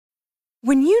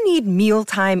When you need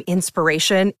mealtime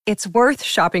inspiration, it's worth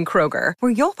shopping Kroger,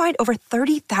 where you'll find over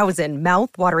 30,000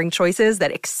 mouth-watering choices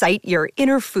that excite your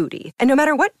inner foodie. And no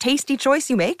matter what tasty choice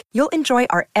you make, you'll enjoy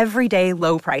our everyday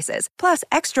low prices, plus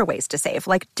extra ways to save,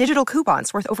 like digital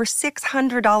coupons worth over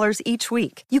 $600 each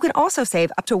week. You can also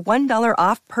save up to $1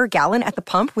 off per gallon at the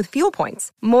pump with fuel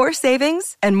points. More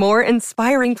savings and more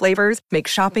inspiring flavors make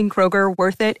shopping Kroger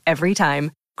worth it every time.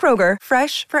 Kroger,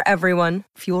 fresh for everyone.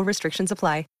 Fuel restrictions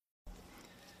apply.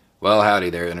 Well, howdy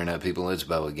there, Internet people. It's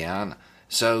Bo again.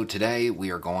 So today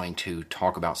we are going to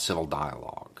talk about civil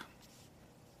dialogue,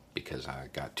 because I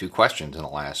got two questions in the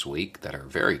last week that are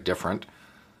very different,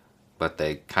 but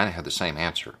they kind of have the same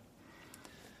answer.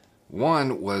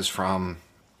 One was from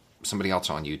somebody else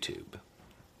on YouTube,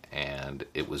 and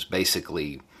it was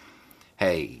basically,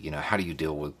 hey, how do you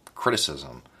deal with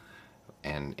criticism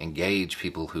and engage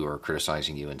people who are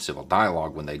criticizing you in civil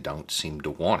dialogue when they don't seem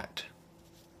to want it?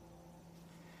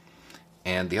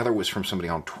 And the other was from somebody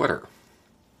on Twitter.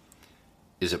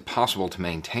 Is it possible to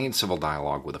maintain civil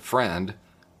dialogue with a friend,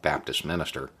 Baptist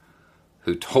minister,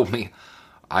 who told me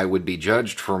I would be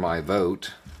judged for my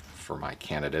vote for my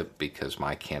candidate because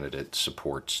my candidate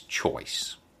supports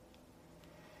choice?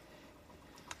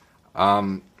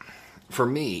 For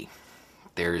me,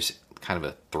 there's kind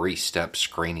of a three-step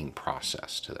screening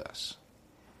process to this.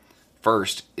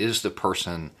 First, is the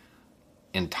person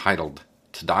entitled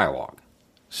to dialogue?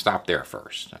 Stop there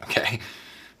first, okay?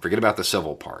 Forget about the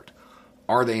civil part.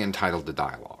 Are they entitled to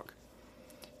dialogue?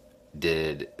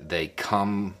 Did they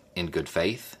come in good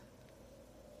faith?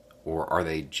 Or are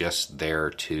they just there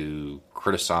to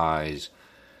criticize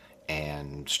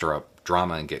and stir up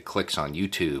drama and get clicks on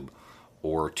YouTube,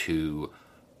 or to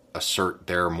assert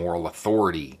their moral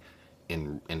authority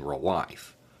in real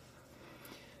life?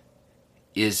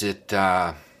 Is it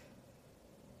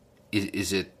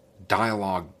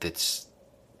dialogue that's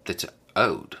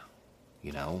owed?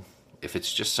 If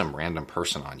it's just some random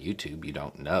person on YouTube you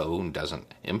don't know and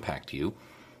doesn't impact you,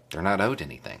 they're not owed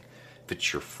anything. If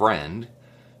it's your friend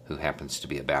who happens to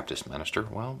be a Baptist minister,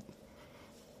 well,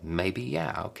 maybe,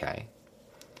 yeah, okay.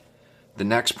 The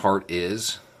next part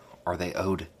is, are they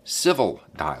owed civil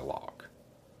dialogue?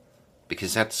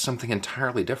 Because that's something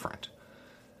entirely different.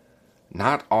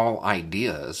 Not all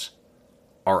ideas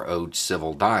are owed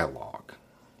civil dialogue.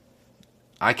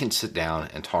 I can sit down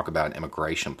and talk about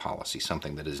immigration policy,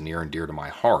 something that is near and dear to my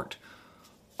heart,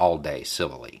 all day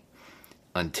civilly,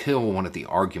 until one of the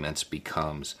arguments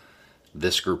becomes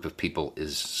this group of people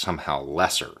is somehow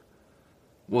lesser.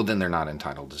 Well, then they're not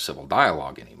entitled to civil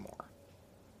dialogue anymore.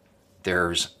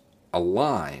 There's a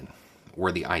line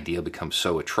where the idea becomes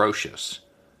so atrocious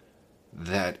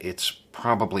that it's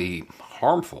probably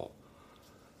harmful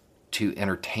to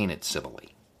entertain it civilly.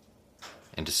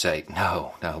 And to say,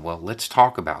 no, well, let's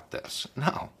talk about this.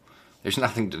 No, there's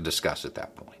nothing to discuss at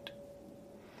that point.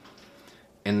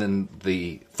 And then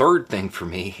the third thing for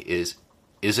me is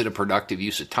it a productive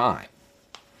use of time?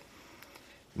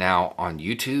 Now, on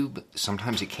YouTube,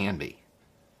 sometimes it can be.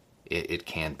 It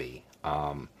can be.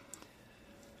 I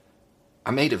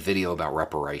made a video about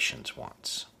reparations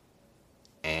once,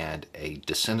 and a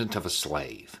descendant of a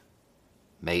slave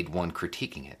made one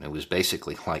critiquing it. And it was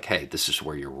basically like, hey, this is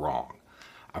where you're wrong.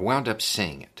 I wound up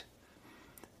seeing it.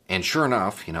 And sure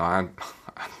enough, I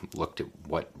looked at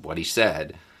what he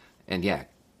said, and yeah,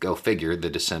 go figure, the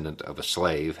descendant of a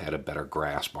slave had a better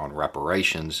grasp on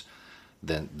reparations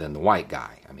than the white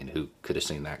guy. I mean, who could have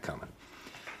seen that coming?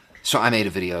 So I made a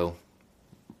video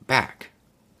back,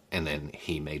 and then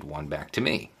he made one back to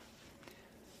me.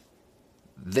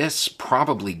 This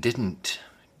probably didn't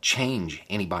change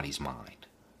anybody's mind.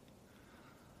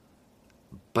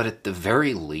 But at the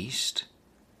very least,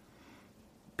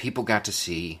 people got to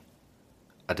see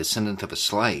a descendant of a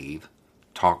slave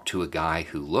talk to a guy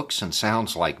who looks and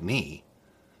sounds like me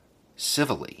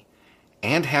civilly,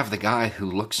 and have the guy who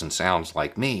looks and sounds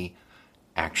like me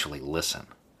actually listen.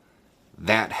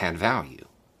 That had value.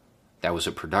 That was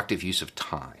a productive use of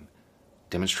time,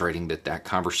 demonstrating that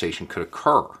conversation could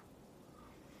occur.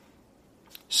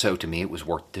 So to me, it was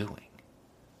worth doing.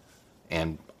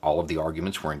 And all of the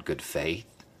arguments were in good faith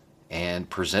and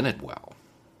presented well.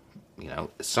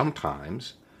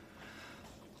 Sometimes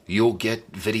you'll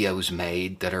get videos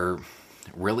made that are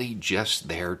really just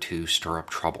there to stir up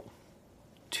trouble,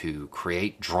 to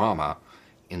create drama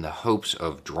in the hopes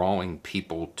of drawing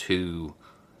people to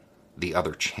the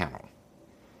other channel.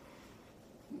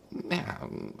 Yeah,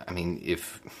 I mean,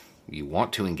 if you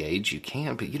want to engage, you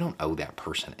can, but you don't owe that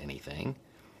person anything.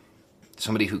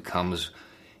 Somebody who comes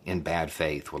in bad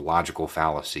faith with logical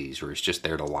fallacies or is just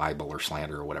there to libel or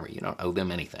slander or whatever, you don't owe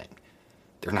them anything.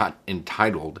 They're not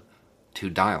entitled to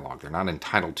dialogue. They're not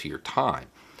entitled to your time.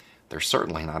 They're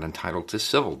certainly not entitled to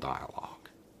civil dialogue.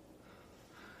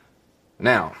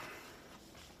 Now,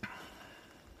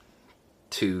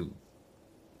 to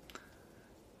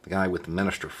the guy with the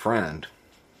minister friend,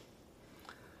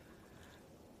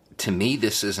 to me,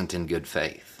 this isn't in good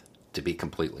faith, to be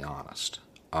completely honest.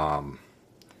 I'm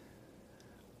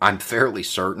fairly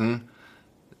certain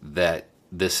that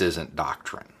this isn't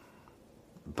doctrine,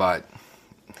 but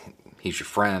he's your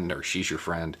friend or she's your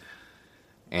friend,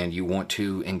 and you want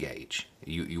to engage.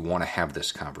 You want to have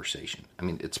this conversation. I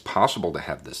mean, it's possible to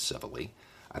have this civilly.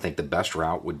 I think the best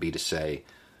route would be to say,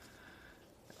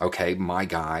 okay, my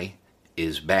guy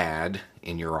is bad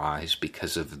in your eyes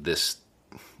because of this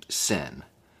sin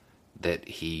that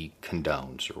he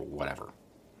condones or whatever.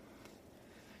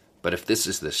 But if this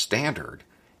is the standard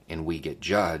and we get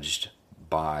judged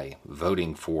by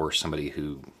voting for somebody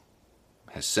who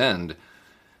has sinned,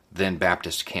 then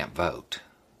Baptists can't vote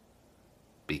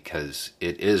because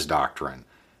it is doctrine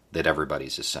that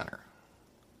everybody's a sinner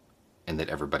and that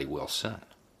everybody will sin.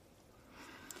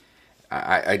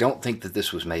 I don't think that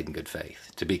this was made in good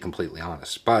faith, to be completely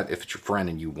honest. But if it's your friend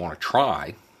and you want to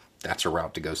try, that's a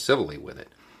route to go civilly with it.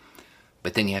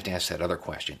 But then you have to ask that other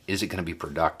question. Is it going to be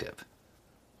productive?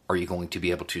 Are you going to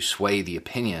be able to sway the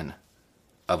opinion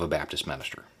of a Baptist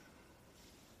minister?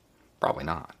 Probably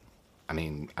not. I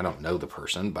mean, I don't know the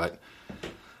person, but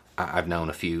I've known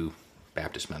a few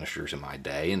Baptist ministers in my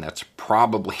day, and that's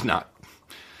probably not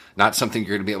something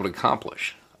you're going to be able to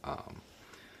accomplish.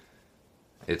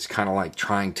 It's kind of like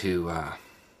trying to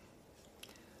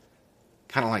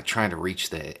reach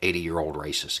the 80-year-old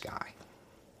racist guy.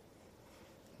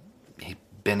 He's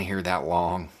been here that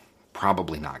long,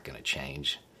 probably not going to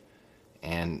change.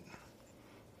 And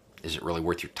is it really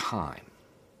worth your time?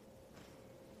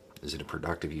 Is it a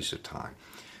productive use of time?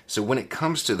 So when it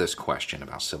comes to this question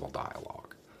about civil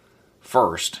dialogue,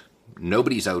 first,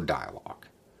 nobody's owed dialogue.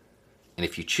 And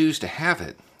if you choose to have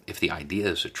it, if the idea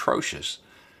is atrocious,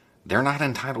 they're not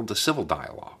entitled to civil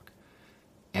dialogue.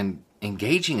 And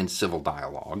engaging in civil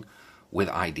dialogue with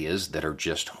ideas that are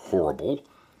just horrible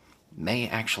may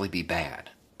actually be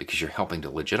bad because you're helping to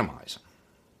legitimize them.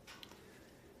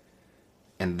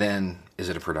 And then, is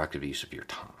it a productive use of your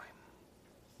time?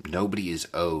 Nobody is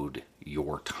owed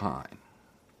your time.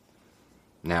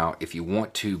 Now, if you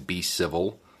want to be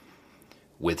civil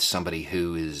with somebody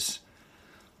who is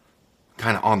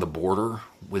kind of on the border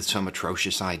with some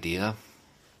atrocious idea,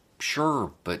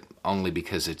 sure, but only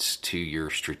because it's to your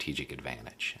strategic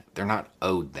advantage. They're not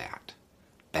owed that.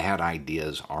 Bad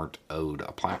ideas aren't owed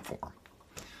a platform.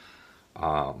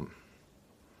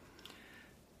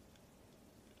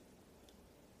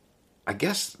 I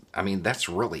guess, that's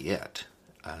really it.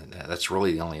 That's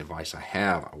really the only advice I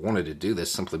have. I wanted to do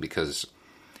this simply because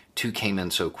two came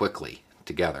in so quickly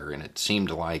together, and it seemed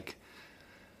like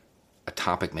a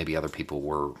topic maybe other people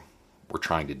were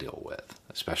trying to deal with,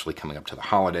 especially coming up to the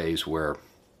holidays where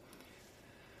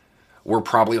we're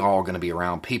probably all going to be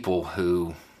around people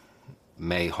who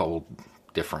may hold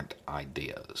different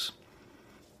ideas.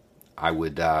 I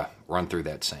would run through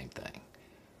that same thing.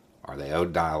 Are they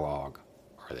owed dialogue?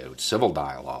 Are they owed civil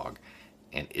dialogue?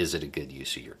 And is it a good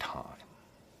use of your time?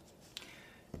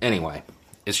 Anyway,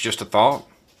 it's just a thought.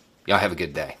 Y'all have a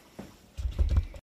good day.